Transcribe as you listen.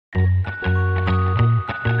Hello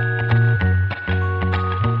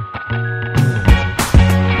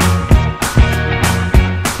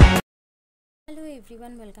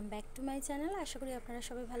everyone, welcome back to my channel. আশা করি আপনারা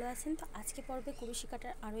সবাই ভালো আছেন। তো আজকে পর্বে কুরুশি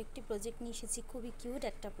কাটার আরও একটি প্রজেক্ট নিয়ে এসেছি, খুবই কিউট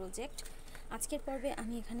একটা প্রজেক্ট। আজকের পর্বে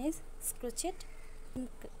আমি এখানে ক্রোচেট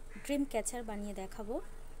ড্রিম ক্যাচার বানিয়ে দেখাবো।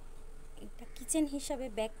 এটা কিচেন হিসাবে,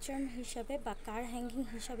 ব্যাক চার্ম হিসাবে বা কার হ্যাঙ্গিং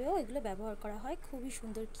হিসাবেও এগুলো ব্যবহার করা হয়। খুবই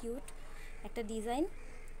সুন্দর কিউট একটা ডিজাইন,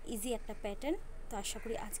 ইজি একটা প্যাটার্ন। তো আশা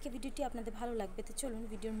করি আজকে ভিডিওটি আপনাদের ভালো লাগবে। তো চলুন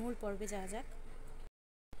ভিডিওর মূল পর্বে যাওয়া যাক।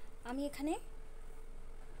 আমি এখানে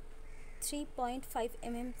 3.5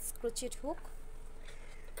 mm ক্রোচেট হুক,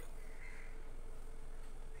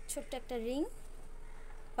 ছোট্ট একটা রিং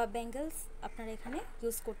বা ব্যাঙ্গেলস আপনারা এখানে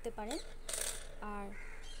ইউজ করতে পারেন, আর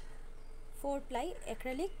 4 প্লাই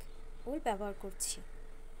অ্যাক্রিলিক উল ব্যবহার করছি।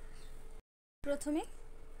 প্রথমে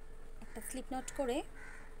একটা স্লিপ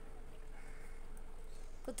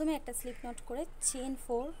নট করে চেইন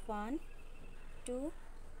 4 1 2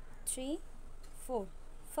 3 4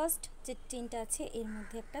 ফার্স্ট যে চেইনটা আছে এর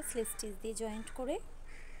মধ্যে একটা স্লিপ স্টিচ দিয়ে জয়েন্ট করে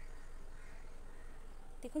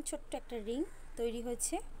দেখুন ছোট্ট একটা রিং তৈরি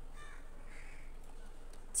হয়েছে।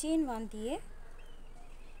 চেইন 1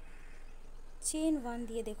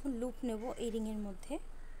 দিয়ে দেখুন লুপ নেব এই রিংয়ের মধ্যে।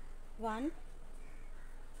 1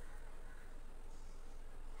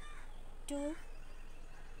 2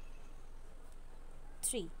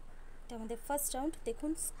 3, এটা আমাদের ফার্স্ট রাউন্ড।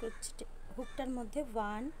 দেখুন হুকটার মধ্যে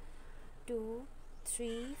 1 2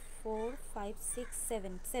 3 4 5 6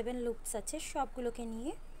 7 লুপস আছে, সবগুলোকে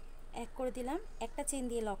নিয়ে এক করে দিলাম। একটা চেইন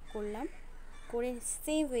দিয়ে লক করলাম, করে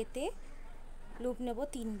সেম ওয়েতে লুপ নেব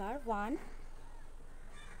 3 বার। 1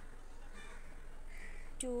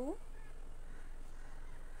 2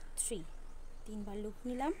 3, 3 বার লুপ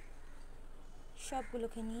নিলাম,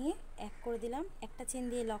 সবগুলোকে নিয়ে এক করে দিলাম। একটা চেইন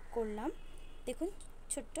দিয়ে লক করলাম। দেখুন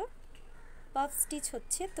ছোট্ট পাফ স্টিচ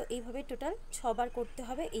হচ্ছে। তো এইভাবে টোটাল 6 বার করতে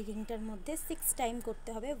হবে এই রিংটার মধ্যে, 6 টাইম করতে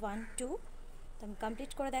হবে। 1 2, তো আমি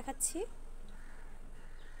কমপ্লিট করে দেখাচ্ছি।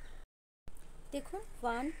 দেখুন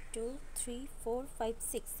 1 2 3 4 5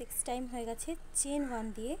 6 টাইম হয়ে গেছে। চেইন 1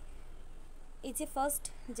 দিয়ে এই যে ফার্স্ট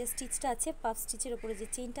যে স্টিচটা আছে, পাফ স্টিচের উপরে যে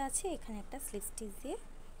চেইনটা আছে, এখানে একটা স্লিপ স্টিচ দিয়ে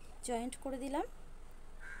জয়েন্ট করে দিলাম।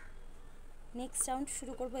 নেক্সট রাউন্ড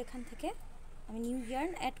শুরু করব এখান থেকে। আমি নিউ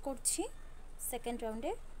ইয়ার্ন অ্যাড করছি সেকেন্ড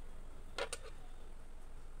রাউন্ডে।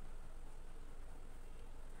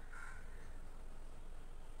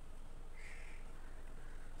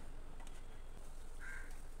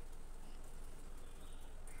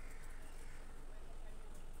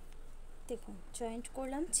 দেখুন জয়েন্ট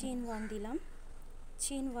করলাম, চেইন 1 দিলাম,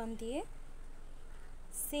 চেইন 1 দিয়ে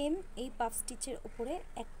সেম এই পাফ স্টিচের উপরে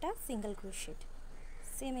একটা সিঙ্গেল ক্রোশেট,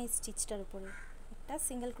 সেম এই স্টিচটার উপরে একটা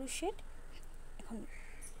সিঙ্গেল ক্রোশেট। এখন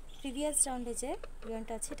প্রিভিয়াস রাউন্ডে যে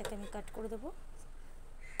ইয়ার্নটা আছে এটাকে আমি কাট করে দেবো।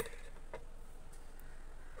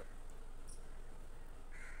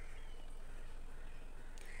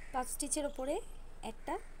 পাফ স্টিচের উপরে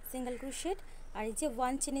একটা সিঙ্গেল ক্রোশেট, আর এই যে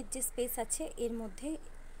 1 চেনের যে স্পেস আছে এর মধ্যে,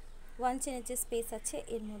 1 চেনের যে স্পেস আছে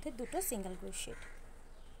এর মধ্যে দুটো সিঙ্গেল ক্রোশেট।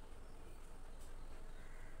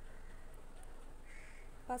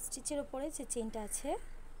 পাফ স্টিচের উপরে যে চেইনটা আছে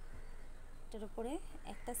এটার উপরে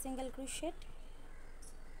একটা সিঙ্গেল ক্রোশেট,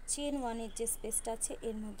 চেইন 1 এর যে স্পেসটা আছে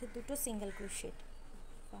এর মধ্যে দুটো সিঙ্গেল ক্রোশেট।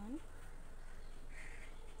 1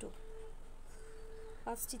 2,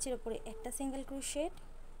 পাফ স্টিচের উপরে একটা সিঙ্গেল ক্রোশেট,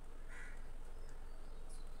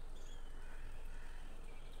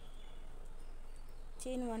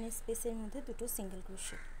 চেইন 1 এর স্পেসের মধ্যে দুটো সিঙ্গেল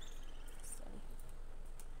ক্রোশেট।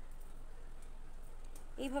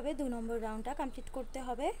 এইভাবে 2 নম্বর রাউন্ডটা কমপ্লিট করতে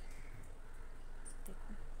হবে।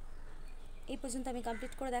 দেখুন এই পর্যন্ত আমি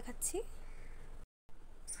কমপ্লিট করে দেখাচ্ছি।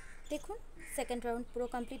 দেখুন সেকেন্ড রাউন্ড পুরো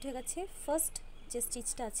কমপ্লিট হয়ে গেছে। ফার্স্ট যে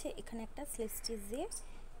স্টিচটা আছে এখানে একটা স্লিপ স্টিচ দিয়ে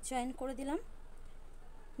জয়েন করে দিলাম।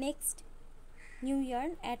 নেক্সট নিউ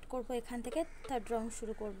ইয়ার্ন অ্যাড করব এখান থেকে, থার্ড রাউন্ড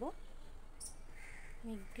শুরু করব।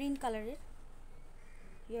 আমি গ্রিন কালারের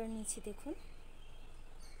ইয়ার্ন নিয়েছি। দেখুন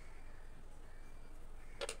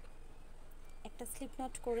একটা স্লিপ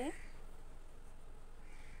নট করে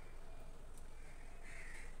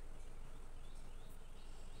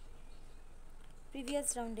প্রিভিয়াস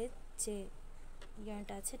রাউন্ডের যে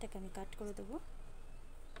ইয়ার্নটা আছে এটাকে আমি কাট করে দেবো।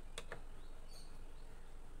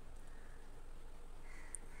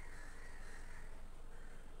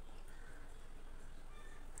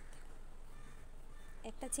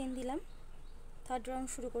 একটা চেইন দিলাম, থার্ড রাউন্ড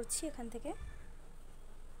শুরু করছি এখান থেকে।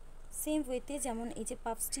 সেম ওয়েতে যেমন এই যে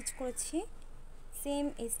পাফ স্টিচ করেছি, সেম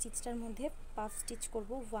এই স্টিচটার মধ্যে পাফ স্টিচ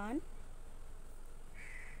করব। 1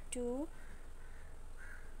 2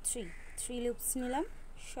 3 লুপস নিলাম,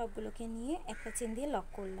 সবগুলোকে নিয়ে একটা চেন দিয়ে লক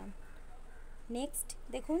করলাম। নেক্সট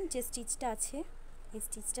দেখুন যে স্টিচটা আছে এই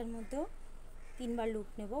স্টিচটার মধ্যেও 3 বার লুপ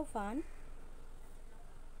নেব। 1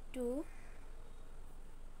 2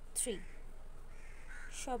 3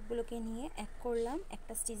 সবগুলোকে নিয়ে এক করলাম,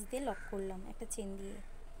 একটা স্টিচ দিয়ে লক করলাম একটা চেন দিয়ে।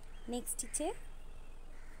 নেক্সট স্টিচে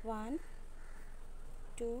 1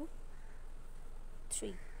 2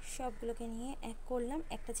 3 সবগুলোকে নিয়ে এক করলাম,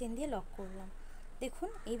 একটা চেন দিয়ে লক করলাম। দেখুন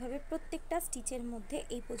এইভাবে প্রত্যেকটা স্টিচের মধ্যে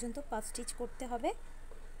এই পর্যন্ত 5 স্টিচ করতে হবে।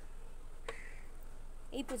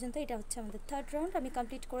 এই পর্যন্ত এটা হচ্ছে আমাদের থার্ড রাউন্ড। আমি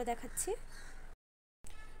কমপ্লিট করে দেখাচ্ছি।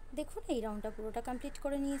 দেখুন এই রাউন্ডটা পুরোটা কমপ্লিট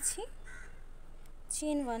করে নিয়েছি।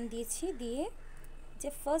 চেন 1 দিয়েছি, দিয়ে যে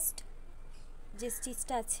ফার্স্ট যে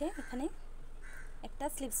স্টিচটা আছে এখানে একটা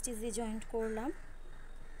স্লিপ স্টিচ দিয়ে জয়েন্ট করলাম।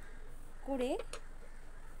 করে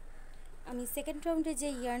আমি সেকেন্ড রাউন্ডে যে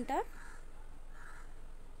ইয়ার্নটা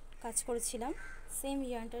কাজ করেছিলাম সেম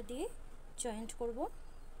ইয়ার্নটা দিয়ে জয়েন্ট করব।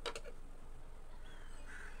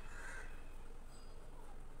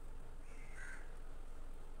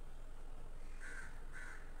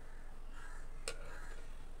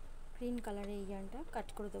 গ্রিন কালারের এই ইয়ার্নটা কাট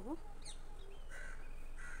করে দেব।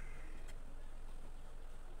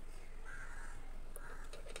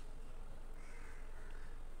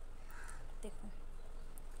 দেখুন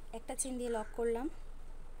একটা চেন দিয়ে লক করলাম।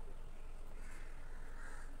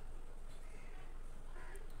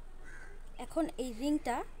 এখন এই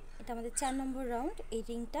রিংটা, এটা আমাদের 4 নম্বর রাউন্ড, এই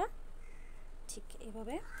রিংটা ঠিক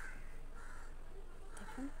এভাবে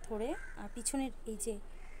দেখুন ধরে আর পিছনের এই যে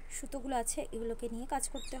সুতোগুলো আছে এগুলোকে নিয়ে কাজ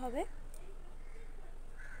করতে হবে।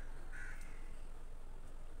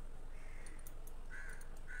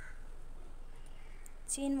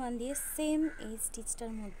 চেন 1 দিয়ে সেম এই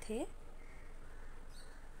স্টিচটার মধ্যে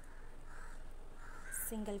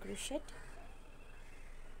সিঙ্গেল ক্রোশেট।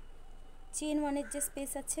 চেন 1 এর যে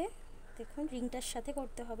স্পেস আছে দেখুন রিংটার সাথে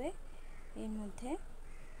করতে হবে, এর মধ্যে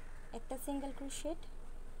একটা সিঙ্গেল ক্রোশেট।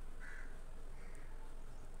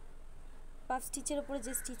 5 স্টিচের উপরে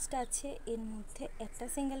যে স্টিচটা আছে এর মধ্যে একটা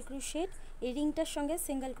সিঙ্গেল ক্রোশেট, এই রিংটার সঙ্গে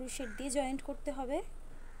সিঙ্গেল ক্রোশেট দিয়ে জয়েন্ট করতে হবে।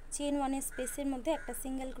 চেন 1 এর স্পেসের মধ্যে একটা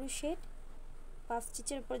সিঙ্গেল ক্রোশেট, 5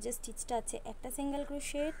 স্টিচের উপর যে স্টিচটা আছে একটা সিঙ্গেল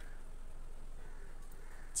ক্রোশেট,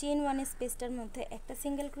 চেন 1 এর স্পেসটার মধ্যে একটা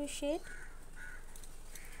সিঙ্গেল ক্রোশেট,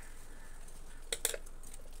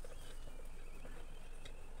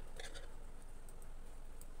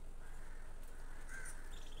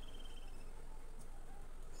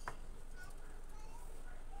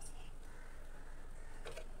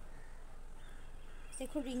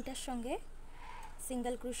 দেখুন রিংটার সঙ্গে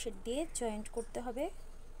সিঙ্গেল ক্রোশেট দিয়ে জয়েন্ট করতে হবে।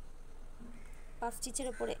 5 স্টিচের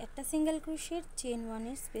উপরে একটা সিঙ্গেল ক্রোশেট, চেন 1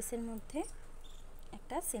 এর স্পেসের মধ্যে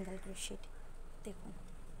একটা সিঙ্গেল ক্রোশেট। দেখুন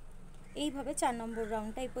এইভাবে 4 নম্বর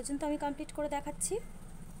রাউন্ডটা এই পর্যন্ত আমি কমপ্লিট করে দেখাচ্ছি।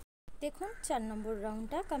 দেখুন 4 নম্বর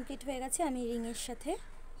রাউন্ডটা কমপ্লিট হয়ে গেছে। আমি রিংয়ের সাথে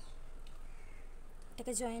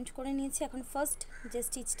এটাকে জয়েন্ট করে নিয়েছি। এখন ফার্স্ট যে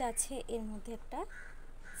স্টিচটা আছে এর মধ্যে একটা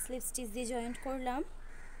স্লিপ স্টিচ দিয়ে জয়েন্ট করলাম।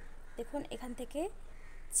 দেখুন এখান থেকে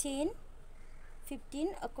চেন 15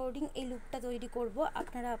 অ্যাকর্ডিং এই লুপটা তৈরি করব।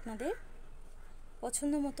 আপনারা আপনাদের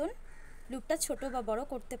পছন্দ মতন লুপটা ছোট বা বড়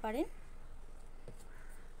করতে পারেন।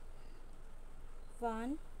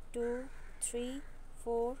 1 2 3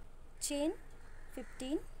 4 চেন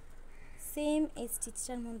 15, সেম এই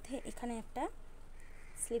স্টিচটার মধ্যে এখানে একটা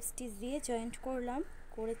স্লিপ স্টিচ দিয়ে জয়েন্ট করলাম,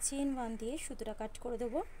 করে চেন 1 দিয়ে সুতোটা কাট করে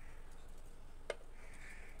দেব।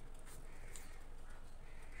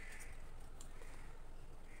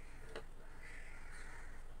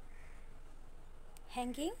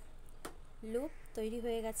 হ্যাঙ্গিং লুপ তৈরি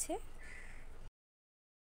হয়ে গেছে।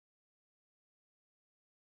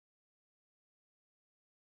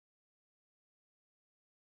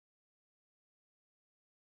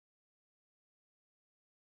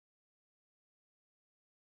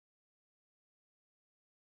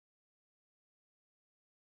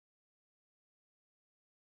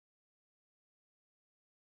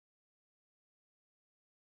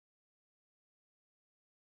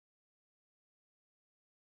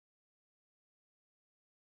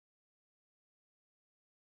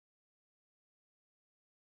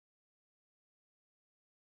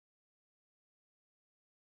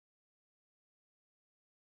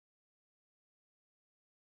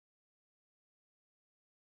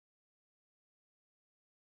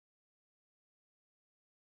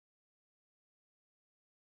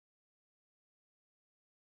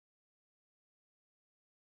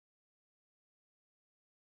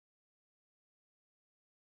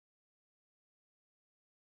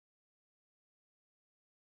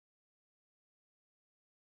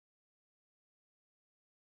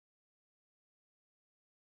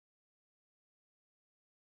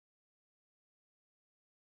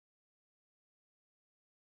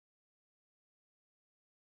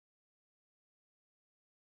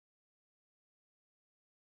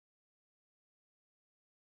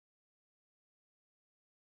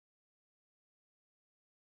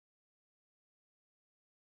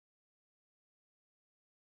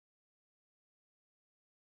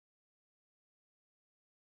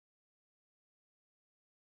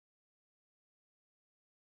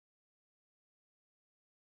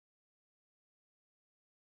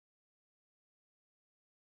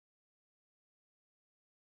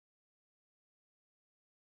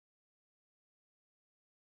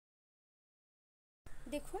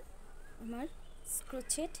 দেখুন আমার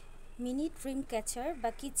ক্রোচেট মিনি ড্রিম ক্যাচার বা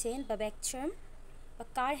কিচেন বা ব্যাক চার্ম বা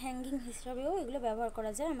কার হ্যাঙ্গিং হিসাবেও এগুলো ব্যবহার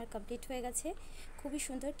করা যায় আমার কমপ্লিট হয়ে গেছে। খুবই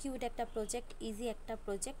সুন্দর কিউট একটা প্রজেক্ট, ইজি একটা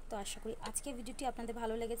প্রজেক্ট। তো আশা করি আজকের ভিডিওটি আপনাদের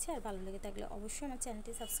ভালো লেগেছে, আর ভালো লেগে থাকলে অবশ্যই আমার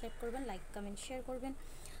চ্যানেলটি সাবস্ক্রাইব করবেন, লাইক কমেন্ট শেয়ার করবেন।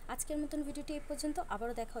 আজকের মতন ভিডিওটি এই পর্যন্ত,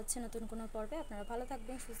 আবারও দেখা হচ্ছে নতুন কোনো পর্বে। আপনারা ভালো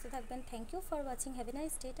থাকবেন, সুস্থ থাকবেন। Thank you for watching, have a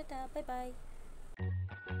nice day, tata, bye bye.